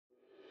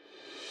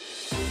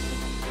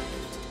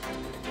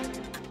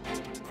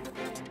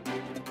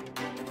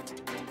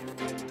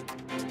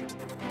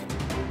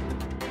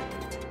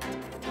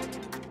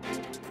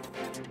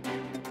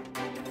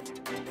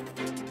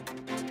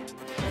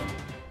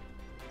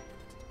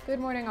Good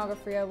morning, Agua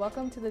Fria.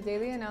 Welcome to the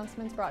daily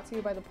announcements brought to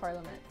you by the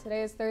Parliament.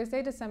 Today is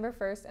Thursday, December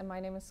 1st, and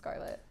my name is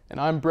Scarlett. And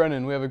I'm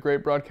Brennan. We have a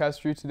great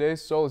broadcast for you today,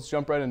 so let's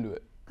jump right into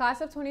it.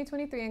 Class of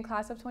 2023 and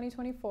Class of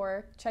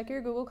 2024, check your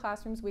Google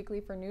Classrooms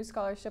weekly for new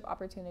scholarship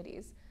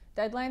opportunities.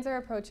 Deadlines are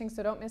approaching,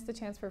 so don't miss the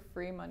chance for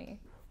free money.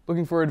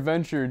 Looking for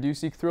adventure? Do you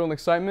seek thrill and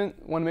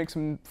excitement? Want to make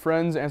some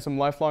friends and some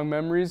lifelong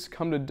memories?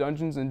 Come to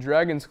Dungeons &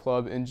 Dragons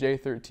Club in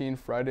J13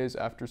 Fridays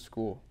after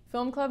school.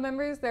 Film Club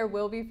members, there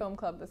will be Film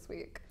Club this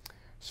week.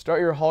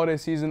 Start your holiday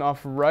season off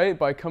right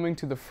by coming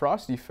to the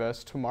Frosty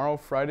Fest tomorrow,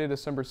 Friday,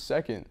 December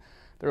 2nd.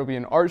 There will be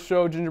an art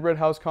show, gingerbread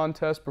house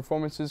contest,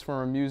 performances from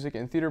our music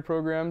and theater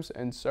programs,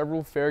 and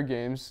several fair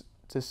games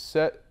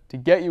to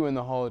get you in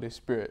the holiday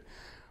spirit.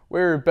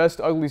 Wear your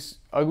best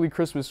ugly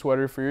Christmas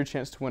sweater for your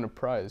chance to win a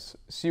prize.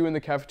 See you in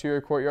the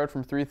cafeteria courtyard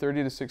from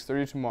 3:30 to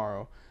 6:30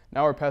 tomorrow.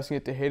 Now we're passing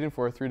it to Hayden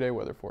for a 3-day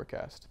weather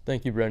forecast.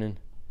 Thank you, Brennan.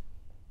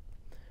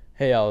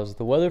 Hey Owls,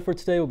 the weather for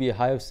today will be a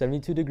high of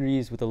 72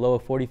 degrees with a low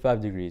of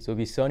 45 degrees. It will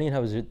be sunny and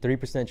have a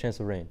 3%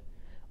 chance of rain.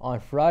 On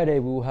Friday,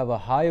 we will have a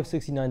high of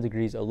 69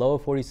 degrees, a low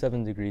of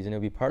 47 degrees, and it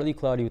will be partly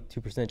cloudy with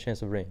 2%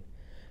 chance of rain.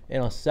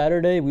 And on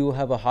Saturday, we will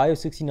have a high of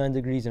 69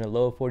 degrees and a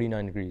low of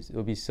 49 degrees. It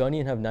will be sunny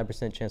and have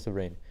 9% chance of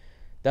rain.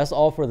 That's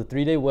all for the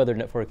 3-day weather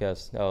net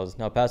forecast.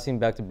 Now passing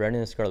back to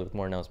Brendan and Scarlett with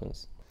more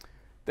announcements.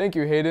 Thank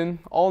you, Hayden.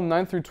 All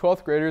 9th through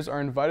 12th graders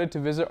are invited to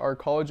visit our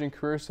College and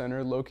Career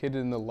Center located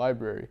in the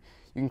library.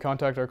 You can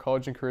contact our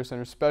College and Career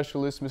Center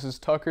specialist,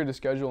 Mrs. Tucker, to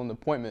schedule an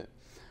appointment.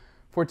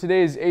 For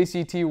today's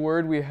ACT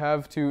word, we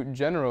have to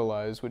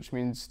generalize, which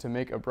means to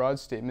make a broad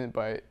statement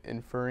by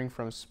inferring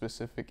from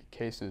specific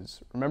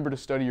cases. Remember to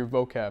study your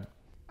vocab.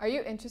 Are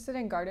you interested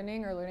in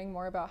gardening or learning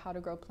more about how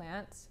to grow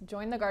plants?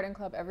 Join the garden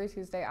club every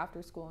Tuesday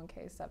after school in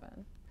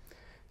K7.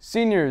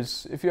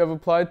 Seniors, if you have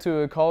applied to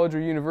a college or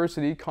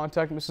university,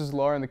 contact Mrs.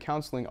 Lahr in the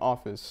counseling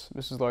office.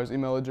 Mrs. Lahr's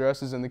email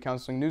address is in the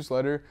counseling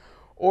newsletter,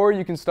 or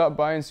you can stop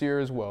by and see her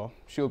as well.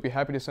 She will be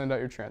happy to send out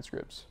your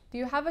transcripts. Do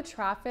you have a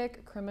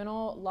traffic,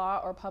 criminal, law,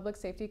 or public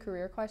safety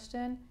career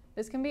question?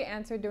 This can be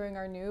answered during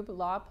our Noob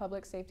Law,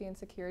 Public Safety, and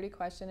Security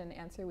Question and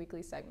Answer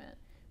Weekly segment.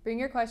 Bring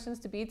your questions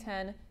to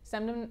B10,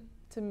 send them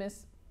to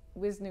Miss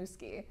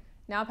Wisniewski.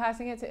 Now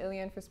passing it to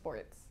Ilian for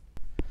sports.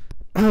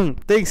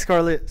 Thanks,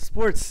 Scarlett.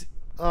 Sports,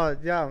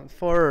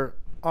 for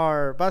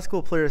our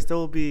basketball players, there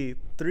will be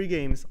 3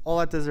 games,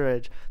 all at Desert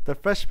Edge. The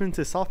freshman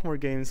to sophomore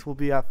games will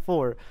be at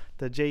 4.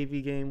 The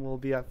JV game will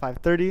be at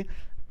 5:30,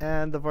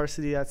 and the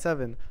varsity at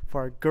 7.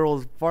 For our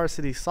girls'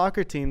 varsity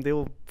soccer team, they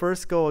will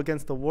first go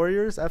against the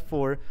Warriors at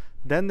 4,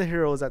 then the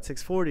Heroes at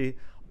 6:40,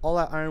 all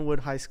at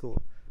Ironwood High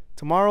School.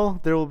 Tomorrow,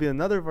 there will be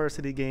another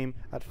varsity game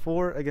at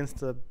 4 against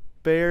the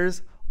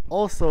Bears,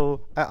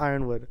 also at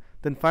Ironwood.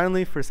 Then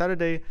finally, for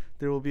Saturday,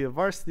 there will be a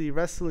varsity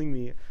wrestling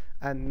meet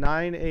at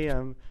 9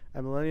 a.m.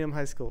 at Millennium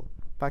High School.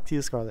 Back to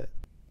you, Scarlett.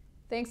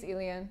 Thanks,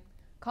 Elian.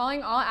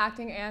 Calling all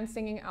acting and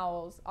singing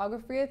owls, Agua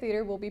Fria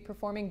Theater will be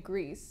performing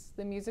Grease,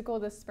 the musical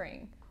this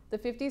spring. The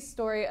 50s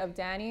story of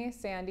Danny,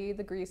 Sandy,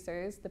 the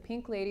Greasers, the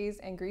Pink Ladies,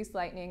 and Grease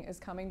Lightning is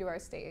coming to our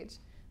stage.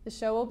 The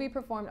show will be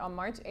performed on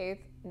March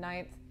 8th,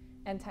 9th,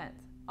 and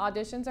 10th.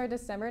 Auditions are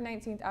December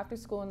 19th after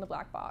school in the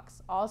Black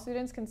Box. All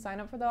students can sign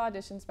up for the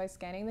auditions by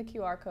scanning the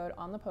QR code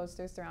on the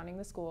posters surrounding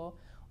the school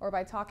or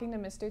by talking to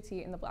Mr.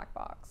 T in the Black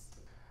Box.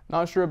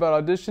 Not sure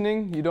about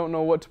auditioning? You don't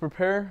know what to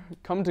prepare?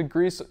 Come to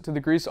the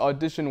Grease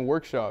audition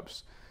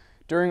workshops.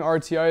 During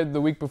RTI,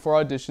 the week before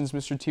auditions,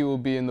 Mr. T will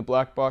be in the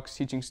Black Box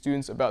teaching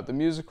students about the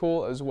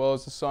musical as well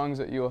as the songs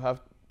that you have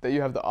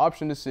the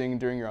option to sing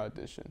during your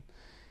audition.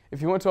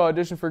 If you want to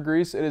audition for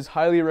Grease, it is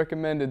highly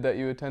recommended that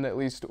you attend at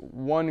least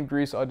one of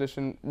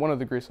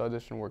the Grease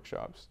audition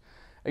workshops.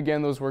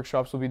 Again, those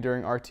workshops will be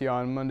during RTI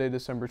on Monday,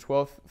 December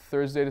 12th,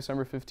 Thursday,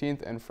 December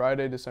 15th, and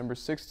Friday, December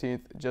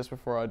 16th, just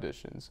before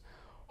auditions.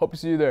 Hope to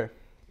see you there.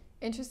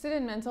 Interested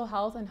in mental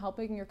health and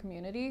helping your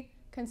community?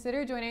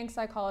 Consider joining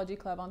Psychology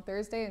Club on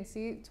Thursday in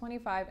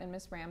C25 in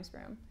Miss Ram's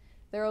room.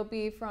 This will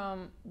be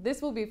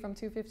from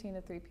 2:15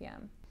 to 3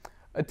 p.m.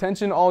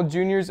 Attention all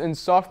juniors and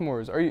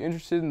sophomores. Are you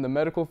interested in the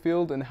medical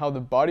field and how the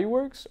body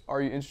works?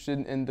 Are you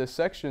interested in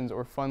dissections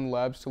or fun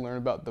labs to learn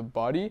about the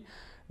body?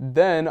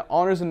 Then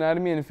Honors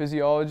Anatomy and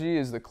Physiology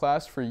is the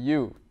class for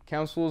you.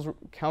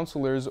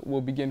 Counselors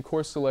will begin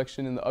course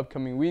selection in the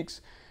upcoming weeks.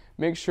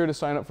 Make sure to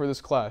sign up for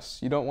this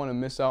class. You don't want to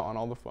miss out on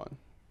all the fun.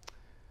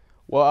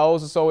 Well,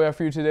 Owls, that's all we have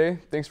for you today.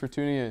 Thanks for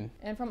tuning in.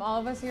 And from all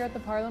of us here at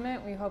the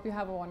Parliament, we hope you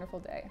have a wonderful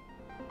day.